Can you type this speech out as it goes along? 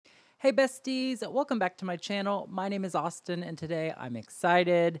Hey besties, welcome back to my channel. My name is Austin and today I'm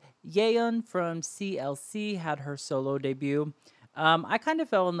excited. YEEUN from CLC had her solo debut. I kind of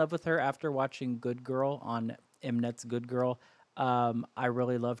fell in love with her after watching Good Girl on Mnet's Good Girl. I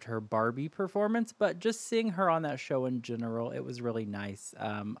really loved her Barbie performance, but just seeing her on that show in general, it was really nice.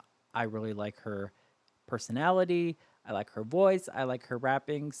 I really like her personality. I like her voice. I like her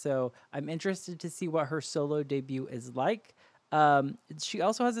rapping. So I'm interested to see what her solo debut is like. She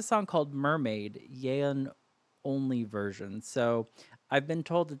also has a song called Mermaid, YEEUN only version. So I've been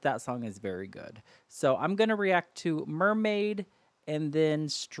told that that song is very good. So I'm going to react to Mermaid and then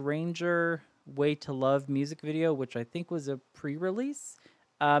Stranger Way to Love music video, which I think was a pre-release.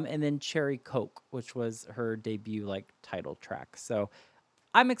 And then Cherry Coke, which was her debut like title track. So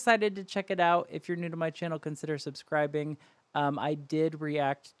I'm excited to check it out. If you're new to my channel, consider subscribing. I did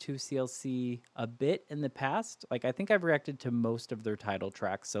react to CLC a bit in the past. Like, I think I've reacted to most of their title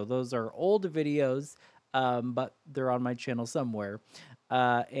tracks. So those are old videos, but they're on my channel somewhere.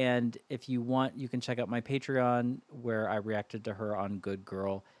 And if you want, you can check out my Patreon where I reacted to her on Good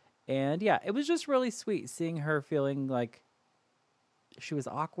Girl. And yeah, it was just really sweet seeing her feeling like she was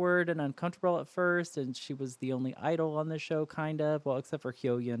awkward and uncomfortable at first, and she was the only idol on the show, kind of. Well, except for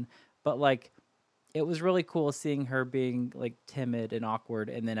YEEUN. But, like, it was really cool seeing her being, like, timid and awkward,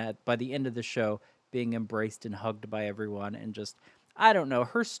 and then by the end of the show, being embraced and hugged by everyone, and just, I don't know,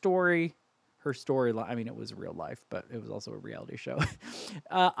 her storyline, I mean, it was real life, but it was also a reality show.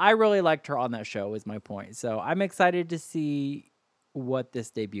 I really liked her on that show, is my point. So I'm excited to see what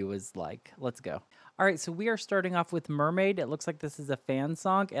this debut is like. Let's go. All right, so we are starting off with Mermaid. It looks like this is a fan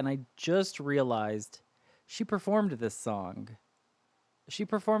song, and I just realized she performed this song. She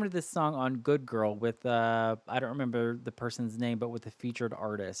performed this song on Good Girl with, I don't remember the person's name, but with a featured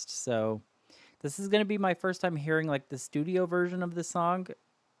artist. So this is going to be my first time hearing, like, the studio version of the song,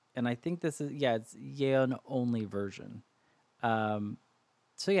 and I think this is, yeah, it's YEEUN only version. So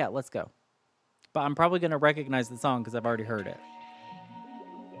yeah, let's go. But I'm probably going to recognize the song because I've already heard it.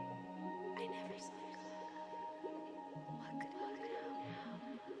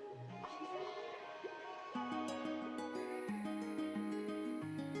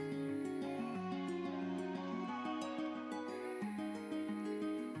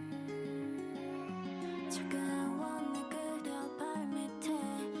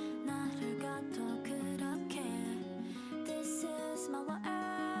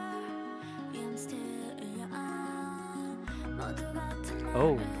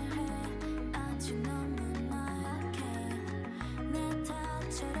 Oh.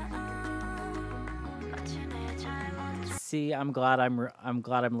 See, I'm glad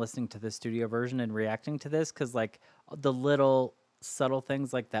I'm listening to the studio version and reacting to this, because like the little subtle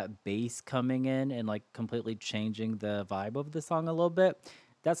things like that bass coming in and like completely changing the vibe of the song a little bit.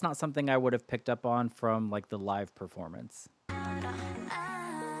 That's not something I would have picked up on from like the live performance.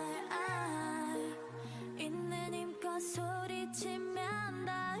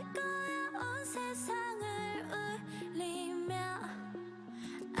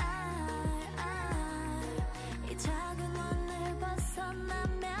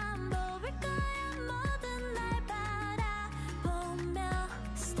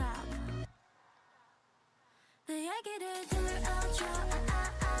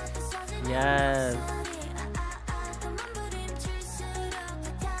 Yes.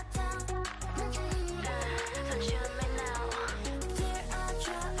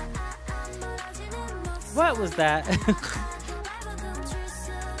 What was that?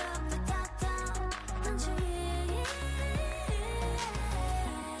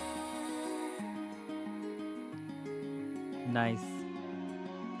 Nice.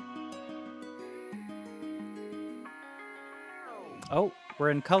 Oh,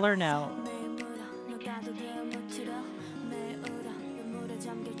 we're in color now.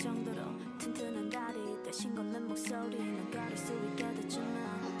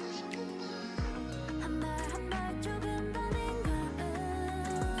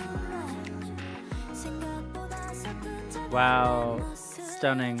 Wow,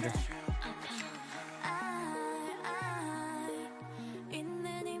 stunning.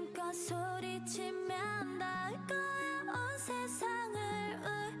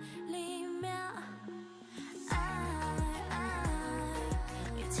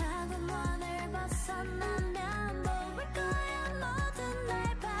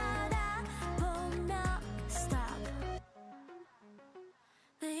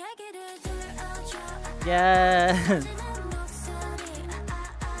 Yes.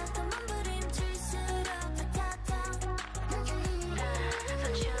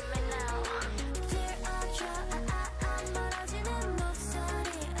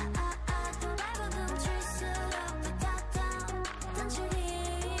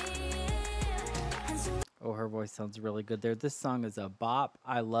 voice sounds really good there. This song is a bop.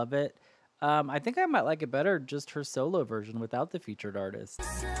 I love it. I think I might like it better just her solo version without the featured artist.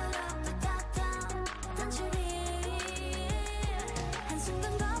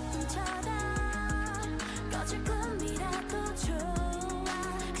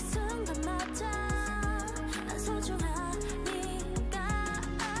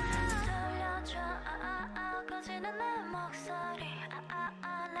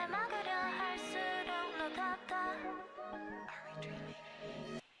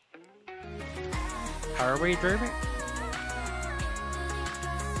 Are we dreaming?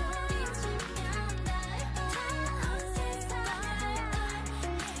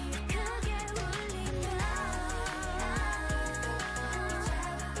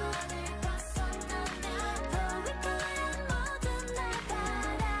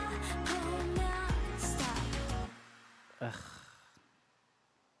 Ugh.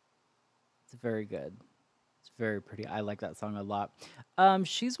 It's very good. It's very pretty. I like that song a lot.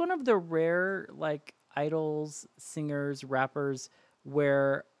 She's one of the rare like idols, singers, rappers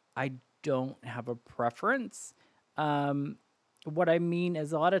where I don't have a preference. What I mean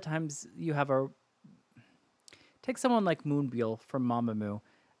is a lot of times you have a take someone like Moonbyul from Mamamoo.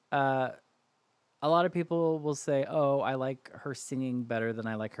 A lot of people will say, "Oh, I like her singing better than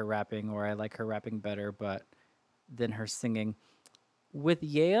I like her rapping," or "I like her rapping better, but than her singing." With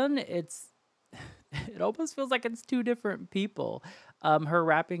YEEUN, it almost feels like it's two different people. Her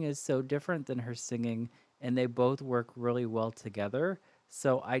rapping is so different than her singing, and they both work really well together.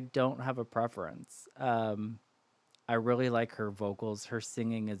 So I don't have a preference. I really like her vocals. Her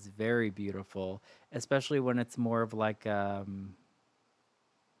singing is very beautiful, especially when it's more of like I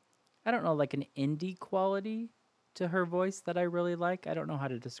don't know, like an indie quality to her voice that I really like. I don't know how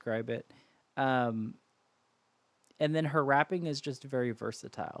to describe it. And then her rapping is just very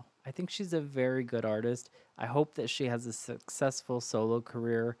versatile. I think she's a very good artist. I hope that she has a successful solo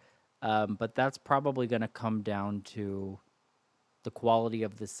career, but that's probably going to come down to the quality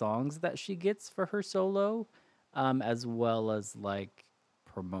of the songs that she gets for her solo, as well as like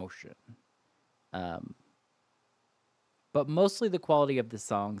promotion. But mostly the quality of the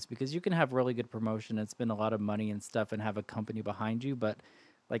songs, because you can have really good promotion and spend a lot of money and stuff and have a company behind you, but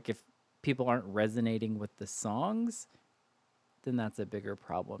like if people aren't resonating with the songs, then that's a bigger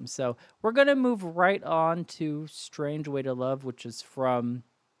problem. So we're going to move right on to Strange Way to Love, which is from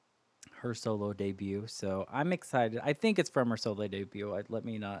her solo debut. So I'm excited. I think it's from her solo debut. I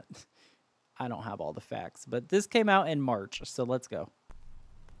don't have all the facts, but this came out in March. So let's go.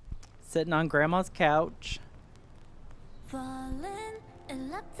 Sitting on grandma's couch.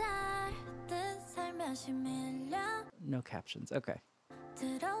 No captions. Okay.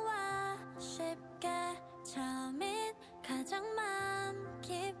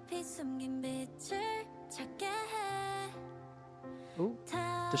 Ooh.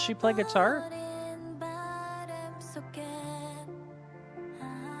 Does she play guitar?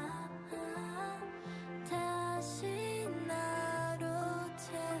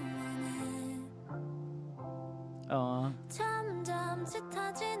 Aww.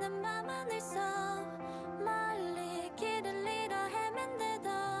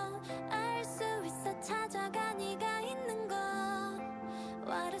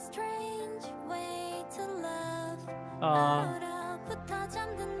 Aww.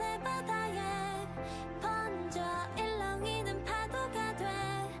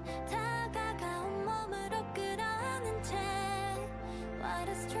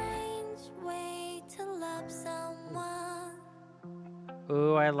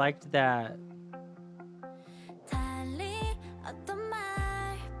 Ooh, I liked that.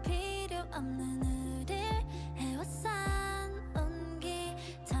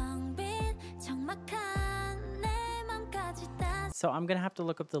 So I'm going to have to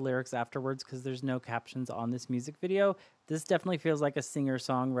look up the lyrics afterwards because there's no captions on this music video. This definitely feels like a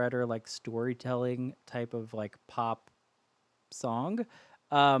singer-songwriter, like storytelling type of like pop song.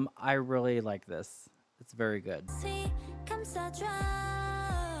 I really like this. It's very good.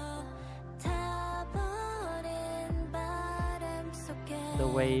 The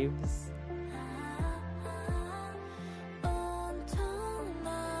waves.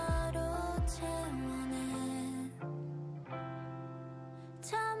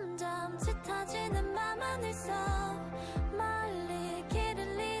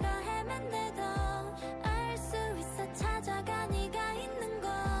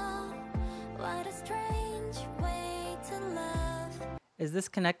 Is this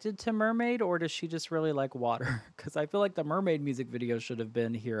connected to Mermaid, or does she just really like water? Because I feel like the Mermaid music video should have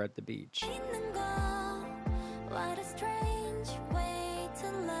been here at the beach.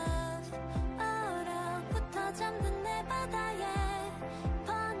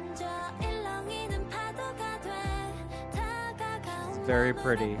 very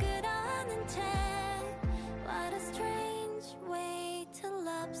pretty.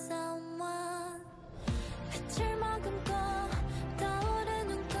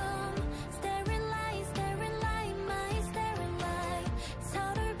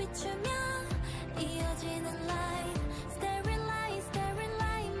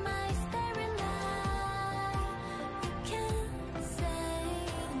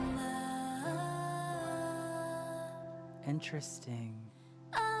 Interesting.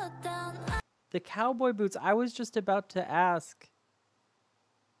 The cowboy boots, I was just about to ask.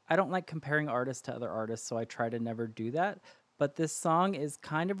 I don't like comparing artists to other artists, so I try to never do that. But this song is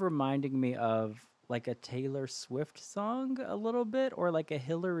kind of reminding me of like a Taylor Swift song a little bit, or like a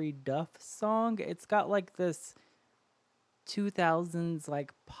Hilary Duff song. It's got like this 2000s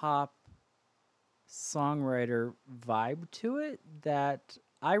like pop songwriter vibe to it that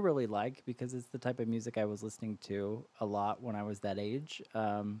I really like, because it's the type of music I was listening to a lot when I was that age.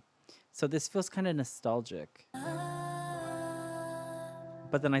 So this feels kind of nostalgic.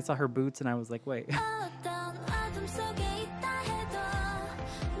 But then I saw her boots and I was like, wait.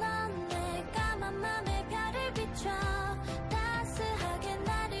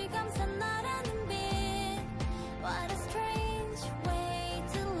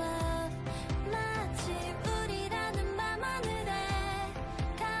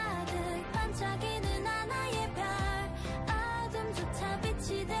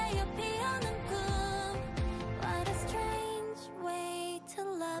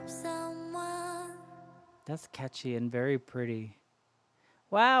 That's catchy and very pretty.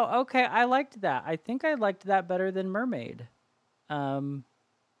 Wow, okay, I liked that. I think I liked that better than Mermaid.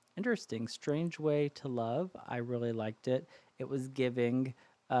 Interesting. Strange Way to Love. I really liked it. It was giving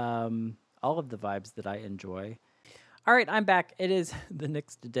all of the vibes that I enjoy. All right, I'm back. It is the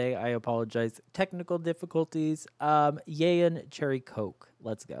next day. I apologize. Technical difficulties. YEEUN Cherry Coke.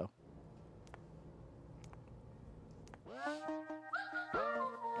 Let's go.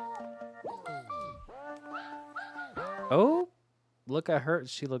 Oh, look at her.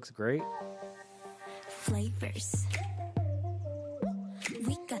 She looks great. Flavors.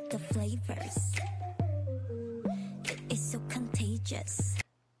 We got the flavors. It's so contagious.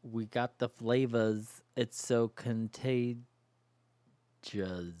 We got the flavors. It's so contagious.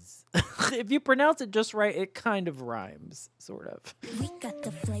 If you pronounce it just right, it kind of rhymes, sort of. We got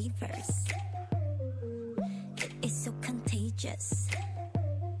the flavors. It's so contagious.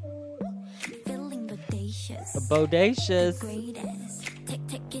 Bodacious.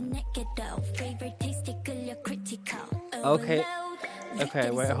 Okay.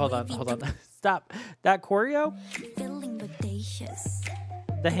 Okay, wait, hold on. Stop. That choreo?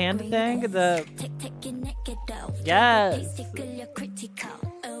 The hand thing? The... Yes.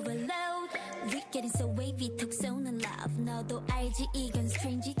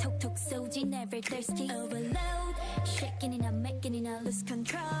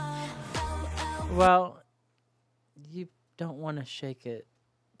 Well, you don't want to shake it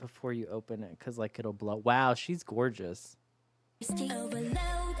before you open it, because like it'll blow. Wow, she's gorgeous.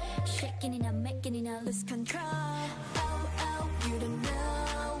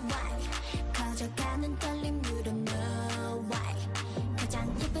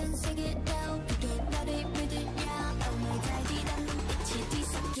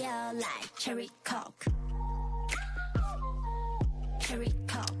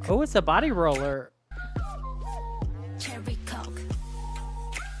 Oh, it's a body roller.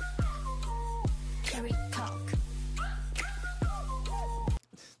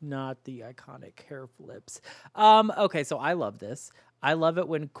 Not the iconic hair flips. Okay, so I love this. I love it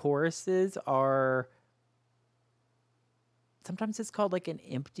when choruses are... Sometimes it's called like an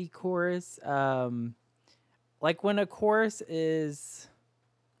empty chorus. Like when a chorus is...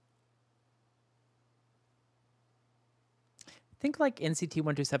 Think like NCT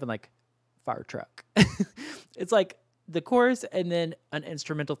 127, like Fire Truck. It's like the chorus and then an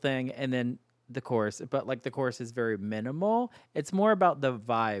instrumental thing and then the chorus, but like the chorus is very minimal. It's more about the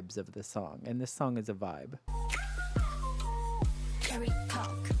vibes of the song, and this song is a vibe.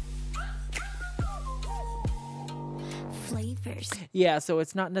 Flavors. Yeah, so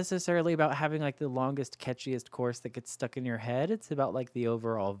it's not necessarily about having like the longest, catchiest chorus that gets stuck in your head. It's about like the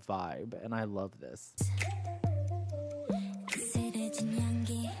overall vibe, and I love this.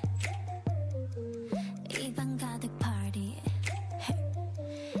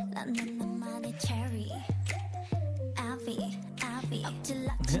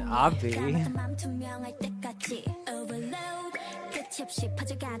 Avi.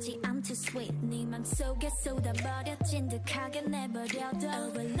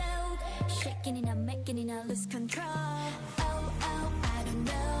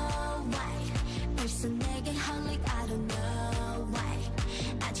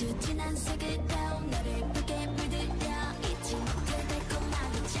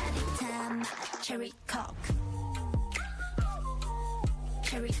 Cherry coke.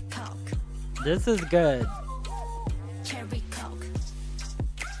 Cherry coke. This is good. Cherry coke.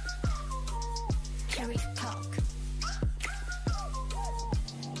 Cherry coke.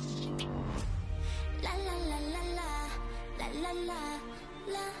 La la la la la la la la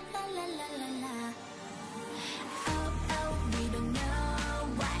la la la la la. Oh oh, we don't know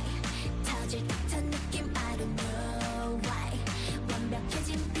why. 터질 듯한 느낌 I don't know why.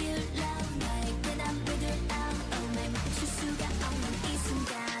 완벽해진 빌런 너의 그날 부드러움. Oh my 멈출 수가 없는 이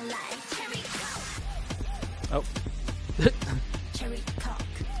순간 like cherry coke. Oh. Cherry coke.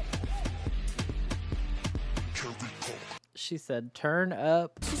 She said, turn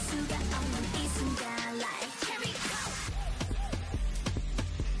up. 멈출 수가 없는 이 순간 like cherry coke.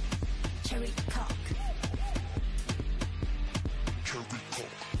 Cherry coke.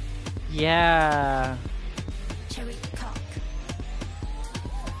 Yeah. Cherry coke.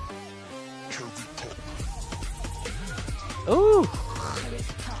 Ooh. Cherry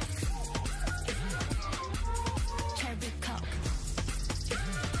coke. Cherry coke.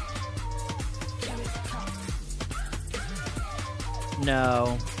 Cherry coke.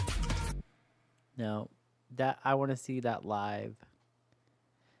 No. No. That I want to see that live.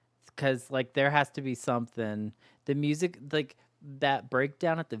 Cuz like there has to be something. The music like that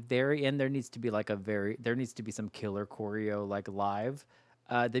breakdown at the very end there needs to be like there needs to be some killer choreo like live.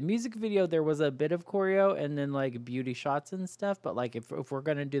 The music video there was a bit of choreo and then like beauty shots and stuff, but like if we're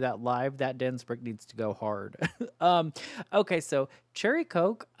going to do that live, that dance break needs to go hard. Okay, so Cherry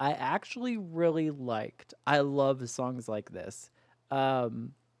Coke I actually really liked. I love songs like this.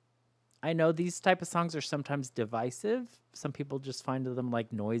 I know these type of songs are sometimes divisive. Some people just find them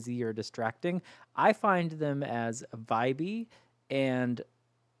like noisy or distracting. I find them as vibey, and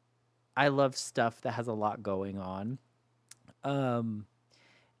I love stuff that has a lot going on.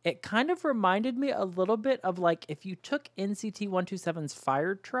 It kind of reminded me a little bit of like if you took NCT 127's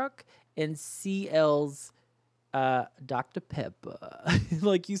Fire Truck and CL's Dr. Pepper.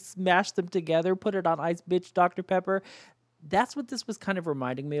 Like you smash them together, put it on ice, bitch, Dr. Pepper. That's what this was kind of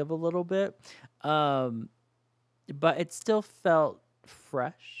reminding me of a little bit. But it still felt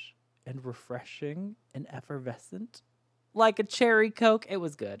fresh and refreshing and effervescent. Like a cherry Coke. It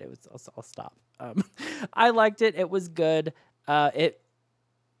was good. It was, I'll stop. I liked it. It was good. It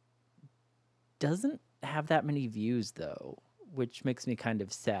doesn't have that many views though, which makes me kind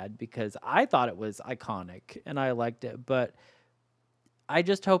of sad because I thought it was iconic and I liked it, but I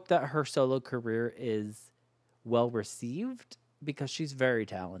just hope that her solo career is well received because she's very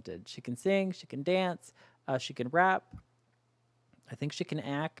talented. She can sing, she can dance, she can rap. I think she can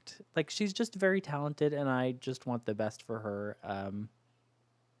act. Like she's just very talented and I just want the best for her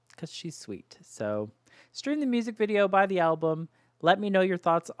because she's sweet. So stream the music video, buy the album. Let me know your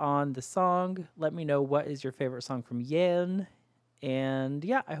thoughts on the song. Let me know what is your favorite song from YEEUN. And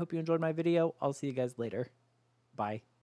yeah, I hope you enjoyed my video. I'll see you guys later. Bye.